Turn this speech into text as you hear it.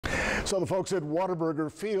So the folks at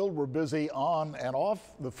Whataburger Field were busy on and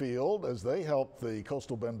off the field as they helped the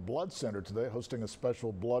Coastal Bend Blood Center today, hosting a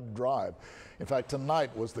special blood drive. In fact,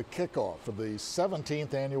 tonight was the kickoff for the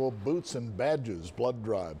 17th annual Boots and Badges blood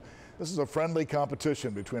drive. This is a friendly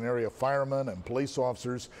competition between area firemen and police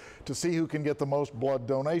officers to see who can get the most blood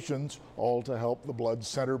donations, all to help the Blood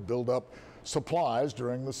Center build up supplies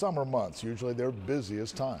during the summer months, usually their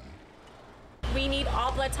busiest time. We need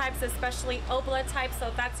all blood types, especially O blood types, so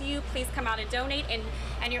if that's you, please come out and donate,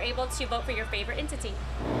 and you're able to vote for your favorite entity.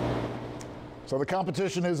 So the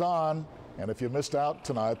competition is on, and if you missed out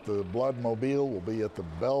tonight, the Blood Mobile will be at the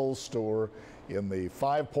Bell store in the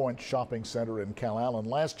 5 Point Shopping Center in Calallen.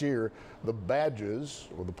 Last year, the Badges,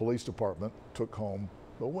 or the police department, took home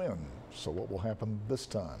the win. So what will happen this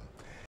time?